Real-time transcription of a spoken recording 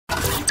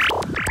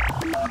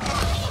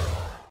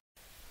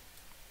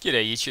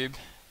G'day YouTube.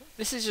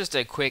 This is just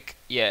a quick,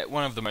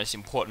 one of the most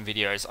important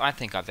videos I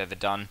think I've ever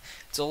done.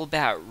 It's all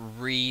about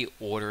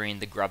reordering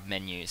the grub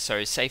menu.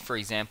 So say for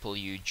example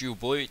you dual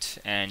boot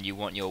and you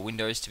want your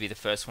Windows to be the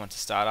first one to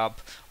start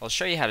up. I'll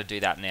show you how to do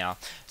that now.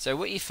 So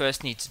what you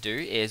first need to do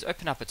is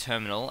open up a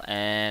terminal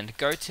and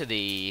go to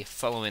the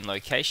following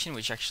location,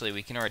 which actually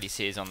we can already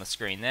see is on the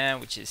screen there,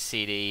 which is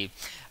cd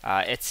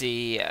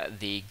etc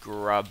the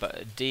grub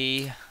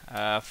d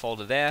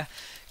folder there.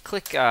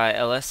 Click type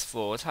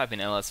in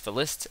ls for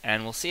list,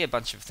 and we'll see a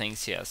bunch of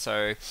things here.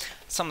 So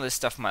some of this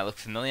stuff might look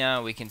familiar.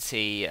 We can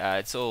see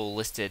it's all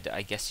listed,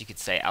 I guess you could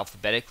say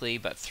alphabetically,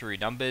 but through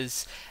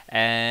numbers.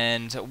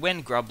 And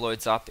when grub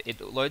loads up,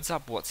 it loads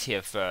up what's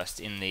here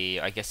first in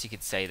the, I guess you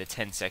could say, the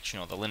 10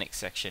 section or the Linux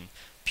section,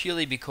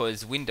 purely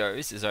because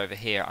Windows is over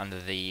here under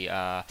the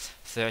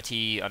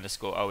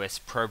 30_OS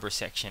prober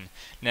section.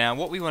 Now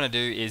what we want to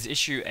do is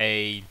issue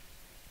a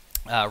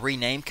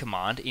rename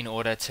command in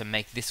order to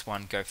make this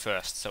one go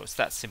first. So it's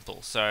that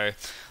simple. So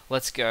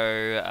let's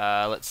go,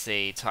 let's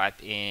see,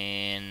 type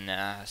in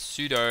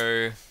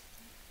sudo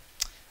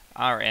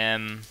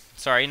rm,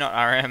 sorry, not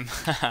rm,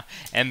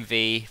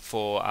 mv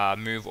for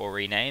move or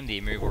rename,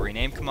 the move or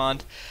rename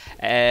command,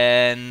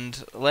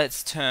 and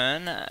let's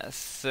turn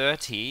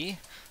 30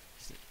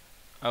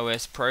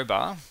 OS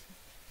probar,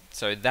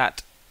 so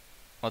that,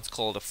 let's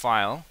call it a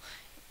file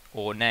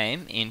or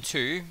name,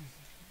 into,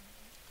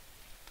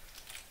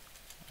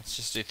 let's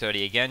just do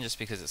 30 again, just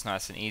because it's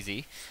nice and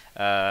easy.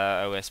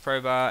 OS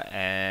probar,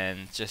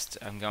 and just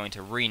I'm going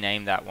to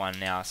rename that one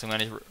now. So I'm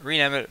going to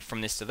rename it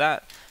from this to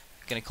that.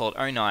 I'm going to call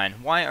it 09.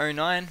 Why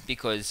 09?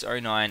 Because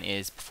 09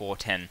 is before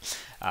 10,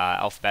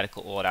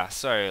 alphabetical order.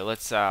 So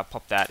let's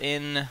pop that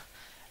in,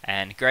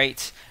 and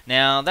great.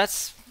 Now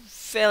that's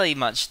fairly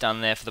much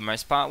done there for the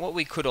most part. What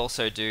we could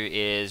also do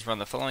is run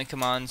the following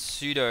command: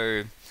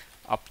 sudo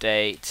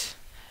update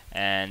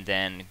and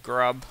then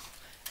grub,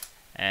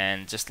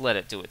 and just let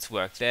it do its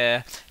work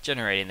there,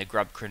 generating the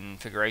grub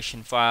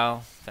configuration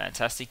file.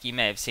 Fantastic. You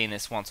may have seen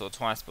this once or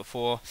twice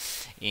before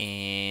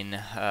in,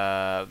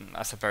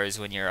 I suppose,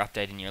 when you're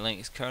updating your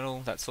Linux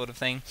kernel, that sort of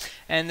thing.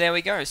 And there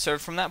we go. So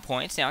from that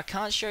point, now I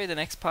can't show you the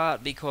next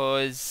part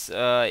because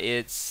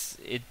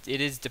it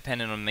is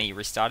dependent on me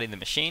restarting the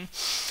machine.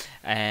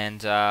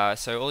 And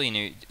so all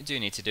you do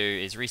need to do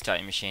is restart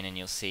your machine, and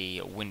you'll see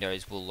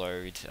Windows will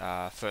load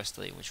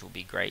firstly, which will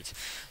be great.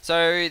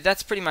 So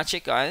that's pretty much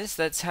it, guys.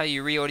 That's how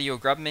you reorder your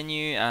grub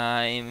menu,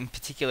 in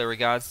particular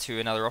regards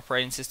to another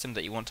operating system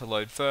that you want to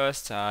load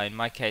first. In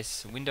my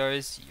case,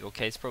 Windows. Your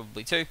case,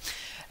 probably too.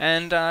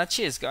 And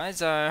cheers,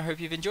 guys. I hope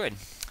you've enjoyed.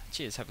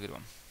 Cheers. Have a good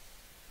one.